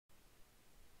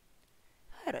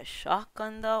had a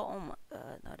shotgun though, oh my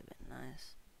god, that would have been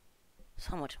nice.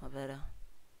 So much more better.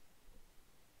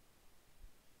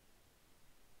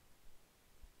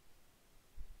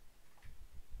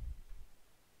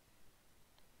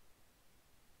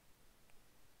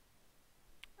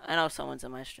 I know someone's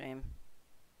in my stream.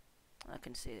 I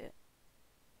can see it.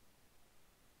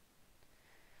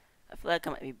 I feel like I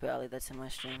might be Belly that's in my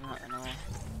stream, not gonna lie.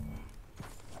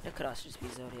 It could also just be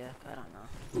Zodiac, I don't know.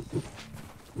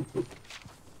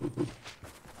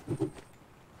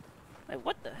 Wait,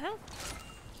 what the hell?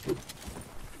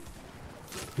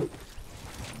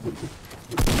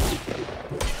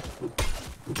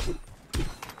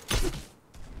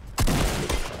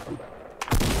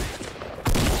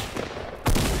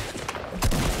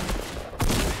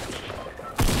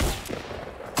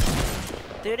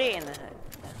 In the head.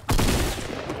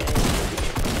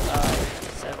 Okay.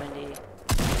 70.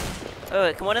 Oh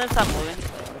wait, can one of them stop moving?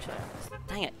 Wait, let me try this.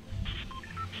 Dang it.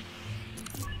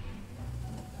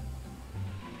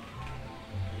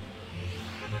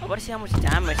 I want to see how much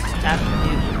damage this attack can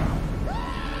do.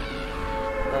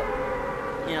 But,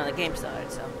 you know, the game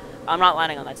started, so. I'm not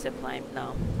landing on that zip line,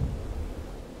 no.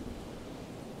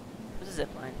 What's a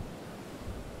zip line?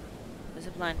 The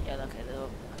zip line? Yeah, okay,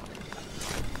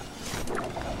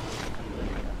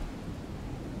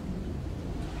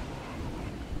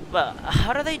 but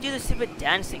how do they do the stupid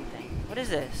dancing thing? What is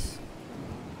this?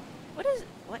 What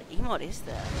emote is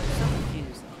that? I'm so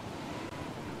confused.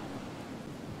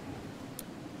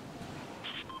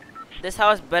 This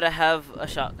house better have a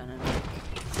shotgun in it.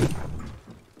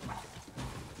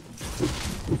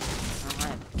 I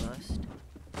might bust.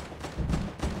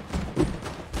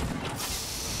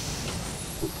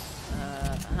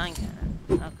 Hand cannon.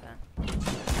 Okay.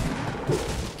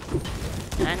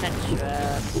 And a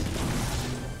trap.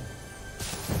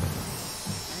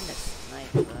 And a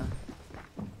sniper.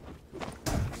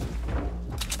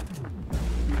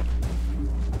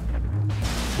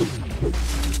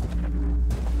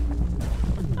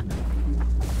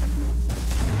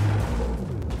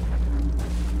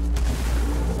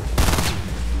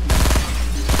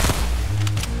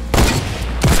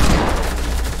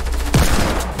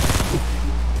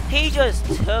 He just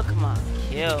took my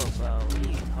kill, bro. What are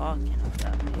you talking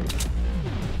about, dude?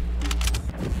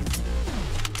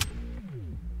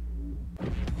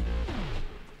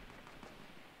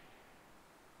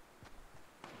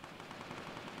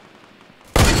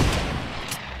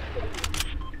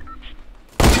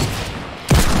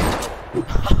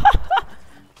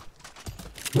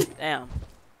 Damn.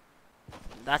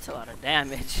 That's a lot of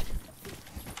damage.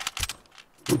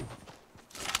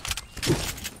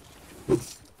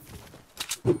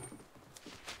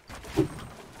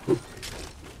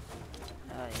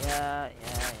 Yeah.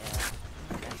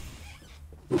 Okay.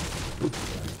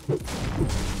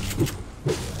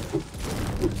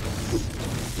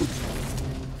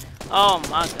 Oh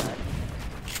my god.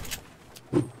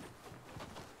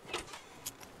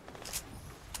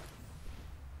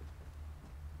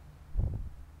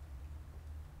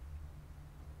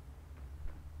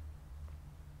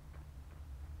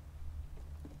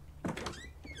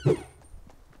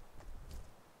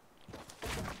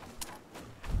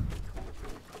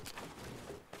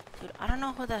 I don't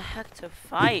know who the heck to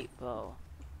fight, bro.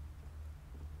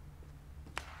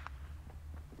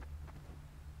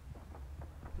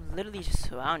 I'm literally just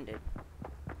surrounded.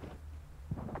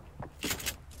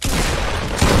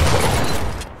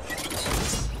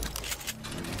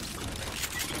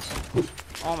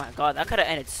 Oh my god, that could have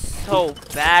ended so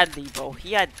badly, bro.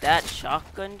 He had that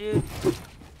shotgun, dude.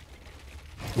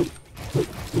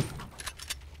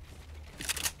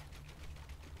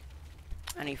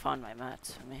 And he found my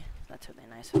mats for me. That's really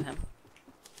nice of him.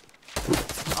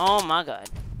 Oh my god.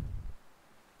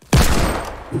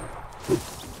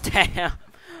 Damn.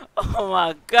 Oh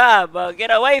my god, bro.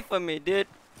 Get away from me, dude.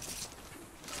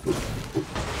 Give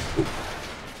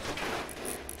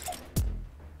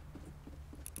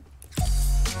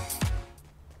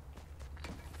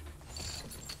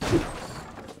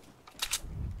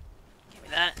me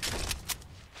that.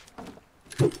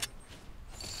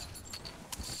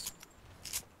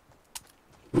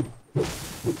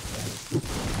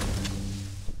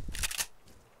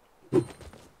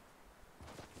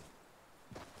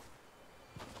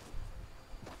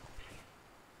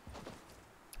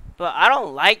 But I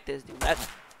don't like this, dude. That's,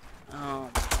 oh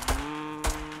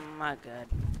my god.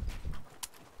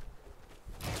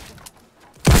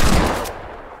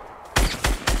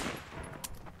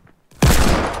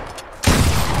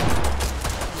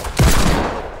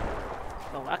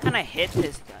 Bro, why can't I hit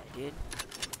this guy, dude?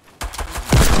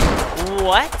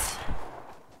 What?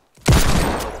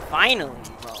 Finally,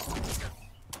 bro.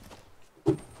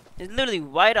 It's literally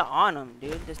right on him,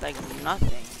 dude. There's like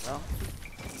nothing, bro.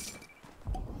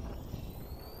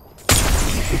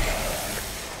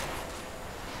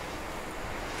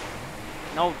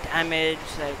 No damage,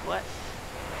 like what?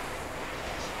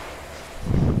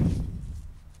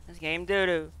 This game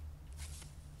doo-doo.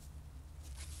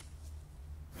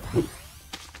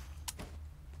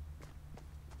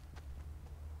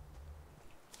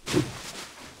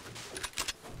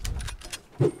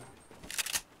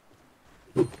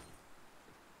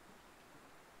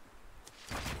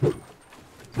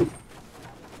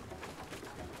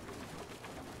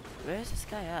 Where's this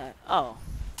guy at? Oh.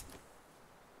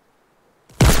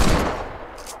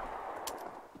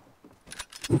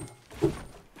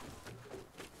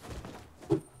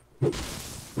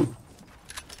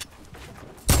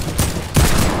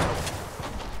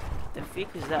 The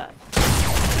freak was that?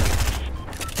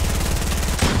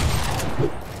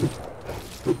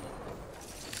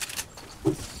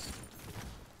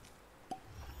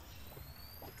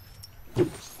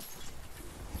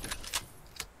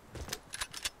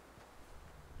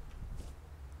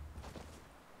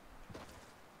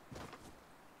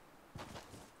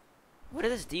 Where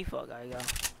did this default guy go?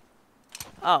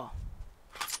 Oh.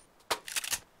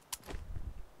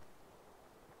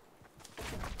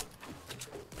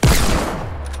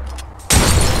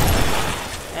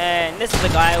 And this is the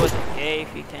guy with the cave.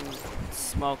 He can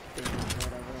smoke things or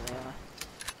whatever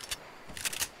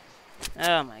they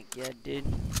are. Oh my god, dude.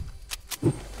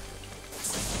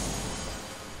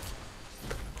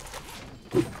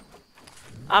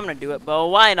 I'm gonna do it, bro.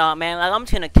 Why not, man? Like, I'm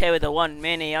just gonna carry the 1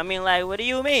 mini. I mean, like, what do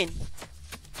you mean?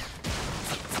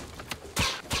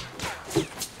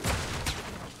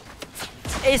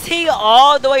 Is he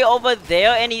all the way over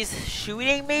there and he's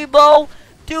shooting me, bro?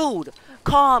 Dude,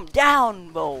 calm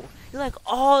down, bro. You're like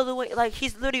all the way, like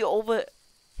he's literally over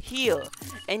here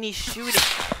and he's shooting.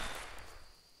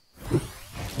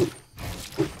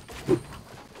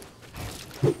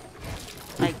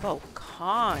 Like, bro,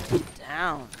 calm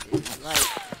down, dude. Like,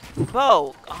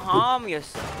 bro, calm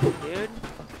yourself, dude.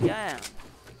 Yeah.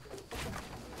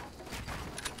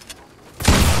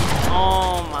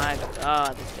 Oh my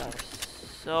god, this guy is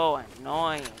so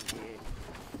annoying, dude.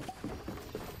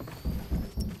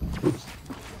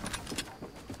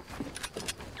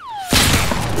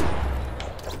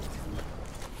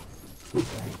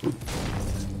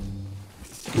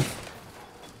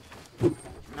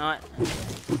 Not.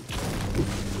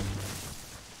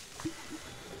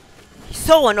 He's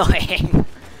so annoying.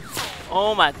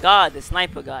 Oh my god, the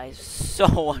sniper guy is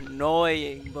so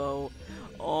annoying, bro.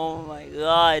 Oh my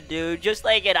god, dude. Just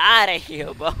like, get out of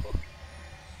here, bro.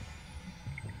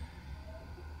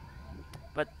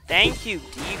 But thank you,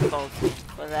 Default,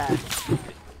 for that.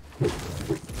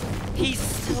 He's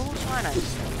still trying to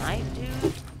snipe,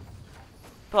 dude.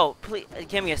 Bro, please,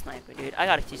 give me a sniper, dude. I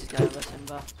gotta teach this guy a lesson,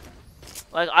 bro.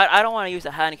 Like, I don't want to use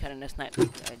a hand cannon to snipe this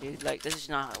guy, dude. Like, this is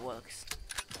not how it works.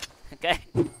 Okay?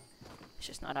 It's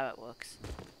just not how it works.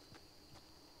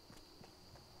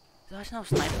 There's no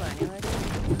sniper anyway, dude.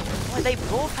 Well, they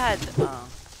both had,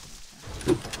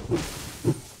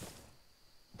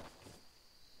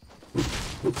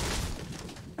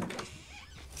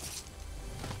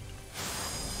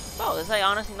 Bro, there's like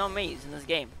honestly no maze in this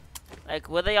game. Like,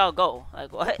 where they all go?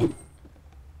 Like, what?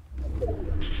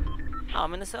 Oh,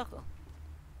 I'm in the circle.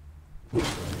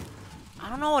 I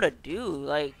don't know what to do.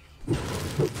 Like,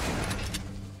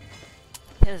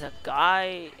 there's a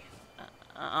guy.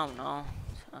 I don't know.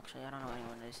 Actually, I don't know what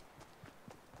anyone is.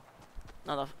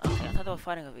 No, okay, I thought they were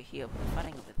fighting over here, but they're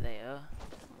fighting over there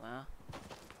somewhere.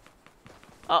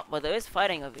 Oh, but there is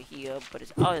fighting over here, but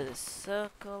it's out of the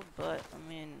circle. But I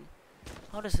mean,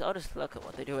 I'll just look at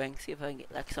what they're doing, see if I can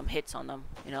get like some hits on them,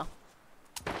 you know.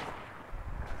 Is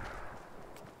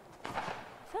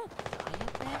that a guy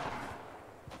up there?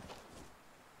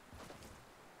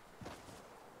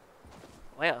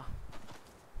 Where?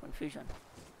 Confusion.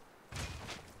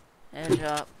 And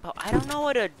but I don't know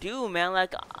what to do, man.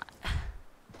 Like,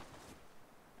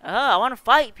 I want to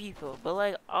fight people, but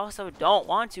like, also don't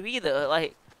want to either.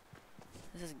 Like,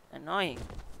 this is annoying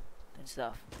and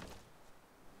stuff.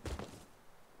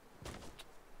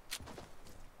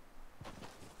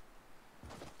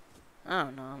 I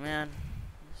don't know, man.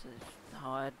 This is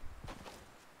hard.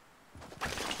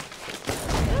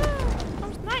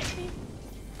 Don't snipe me.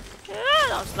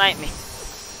 Don't snipe me.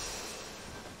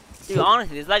 Dude,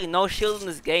 honestly, there's like no shield in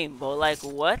this game, bro. Like,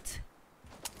 what?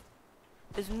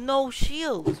 There's no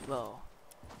shields, bro.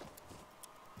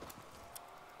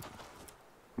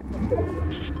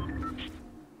 I'm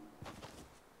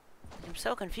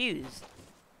so confused.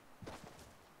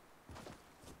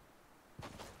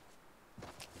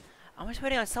 always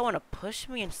waiting on someone to push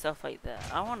me and stuff like that.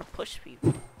 I don't want to push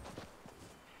people.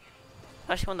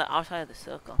 Especially on the outside of the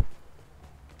circle.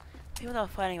 People that are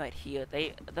fighting right here,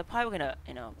 they're probably gonna,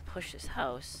 you know, push this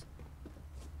house.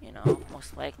 You know,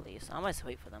 most likely. So I'm gonna just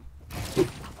wait for them.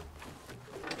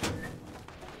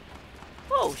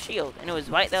 Whoa, shield. And it was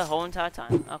right there the whole entire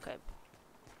time. Okay.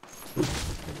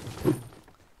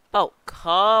 Oh,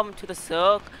 come to the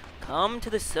circle. Come to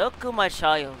the circle, my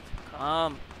child.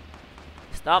 Come.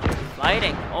 Stop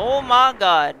fighting. Oh my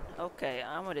god. Okay,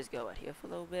 I'm gonna just go out here for a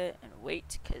little bit and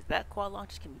wait, because that quad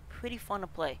launcher can be pretty fun to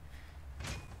play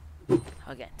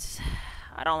against.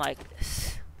 I don't like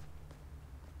this.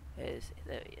 There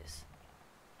he is.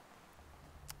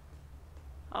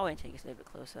 I'll wait until he gets a little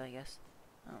bit closer, I guess.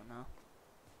 I don't know.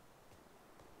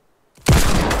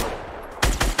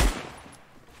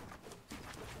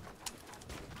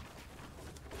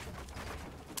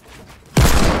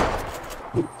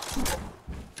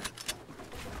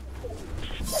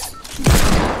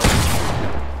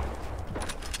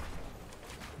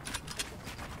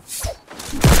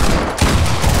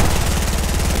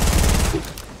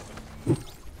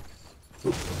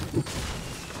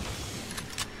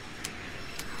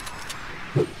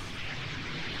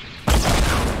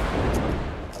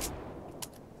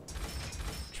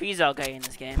 Trees are gay in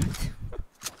this game.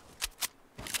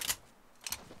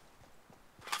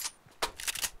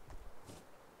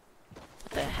 What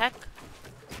the heck?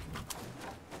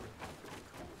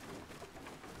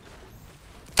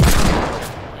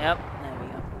 Yep, there we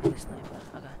go. The sniper.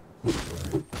 Okay.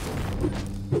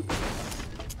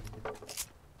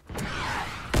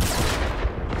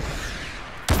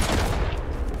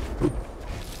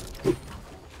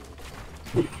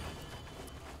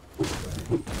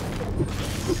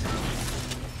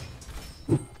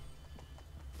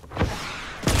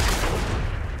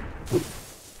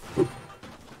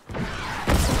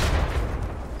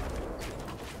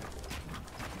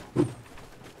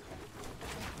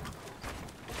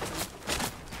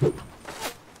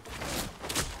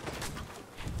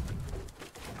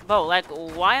 Bro, like,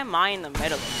 why am I in the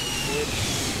middle of this, dude?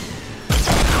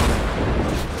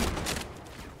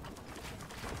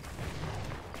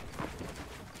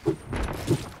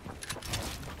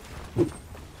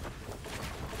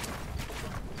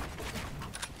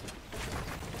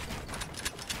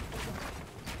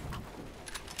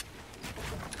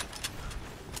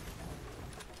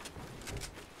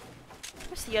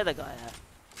 Where's the other guy at?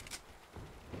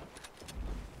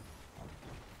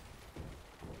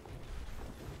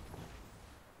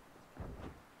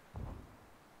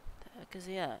 Is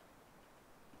he at?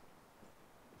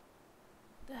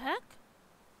 The heck?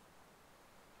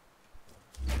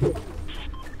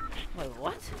 Wait,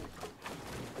 what?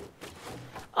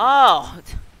 Oh!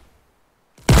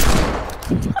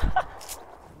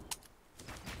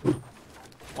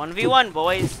 1v1,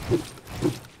 boys.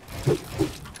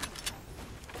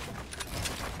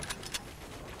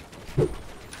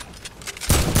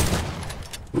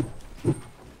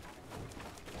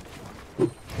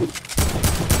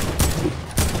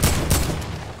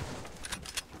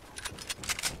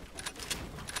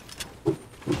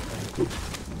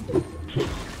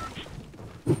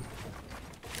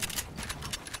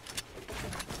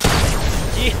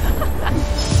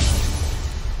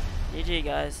 GG,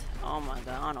 guys. Oh my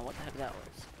god, I don't know what the heck that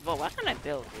was. But why can't I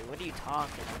build, dude? What are you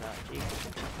talking about, G?